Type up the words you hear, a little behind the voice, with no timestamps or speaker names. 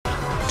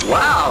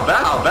Wow,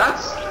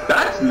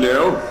 that's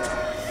new.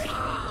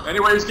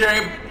 Anyways,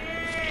 game.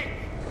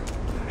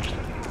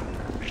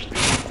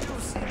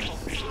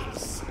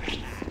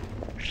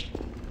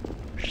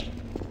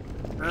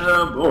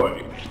 Oh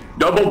boy.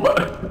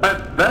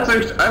 That's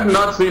actually, I've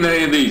not seen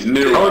any of these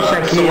new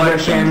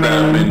selections that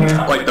have been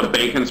like the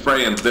bacon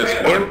spray and this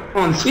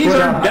one. These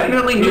are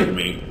definitely hit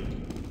me.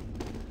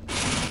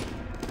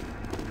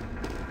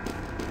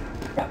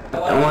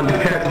 I want to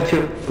pair the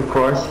two, of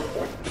course.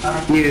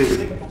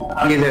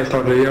 You there,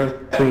 Soldier, you're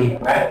me.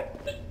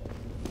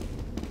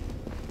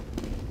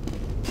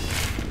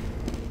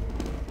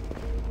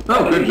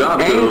 Oh, good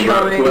job,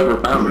 whoever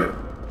found it.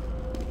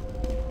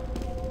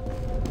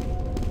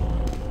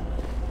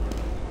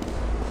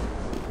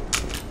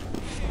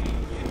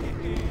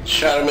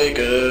 Shadow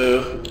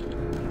Miku.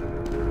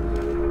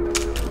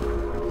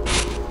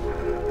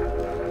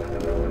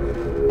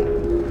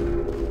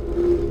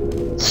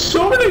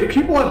 So many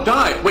people have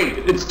died. Wait,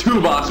 it's two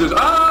bosses.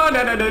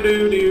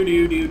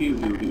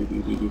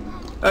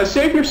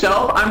 Save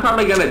yourself. I'm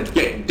probably gonna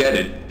get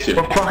deaded soon.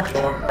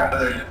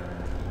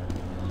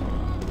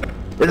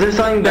 Is there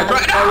something that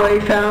I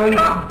already found?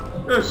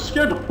 It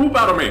scared the poop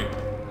out of me.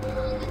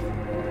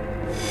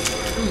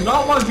 Do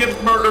not want to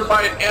get murdered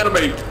by an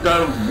anime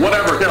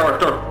whatever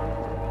character.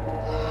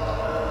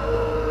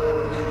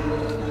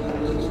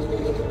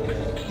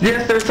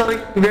 Yes, there's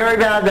something very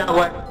bad that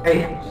way.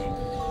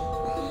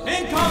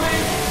 Incoming!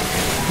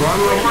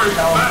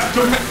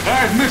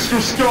 Hey,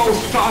 Mr. Skull's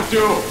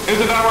statue!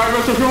 Isn't that right,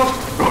 Mr. Skull?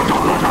 No,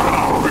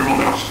 people,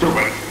 they're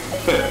stupid.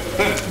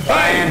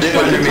 Hey, you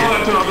tell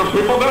that to other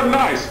people, they're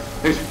nice.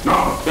 No,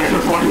 they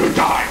just want you to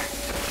die.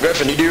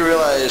 Griffin, you do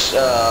realize,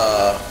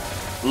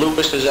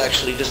 Lewis is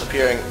actually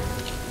disappearing.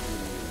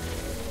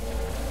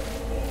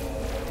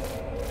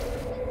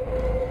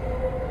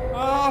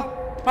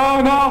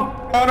 Oh no!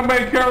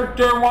 Anime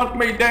character wants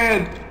me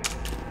dead!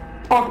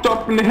 Fucked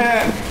up in the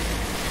head!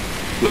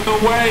 Look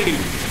away!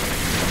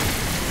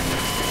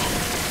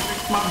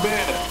 Fix my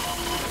bed!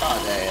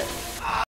 Oh, dang it.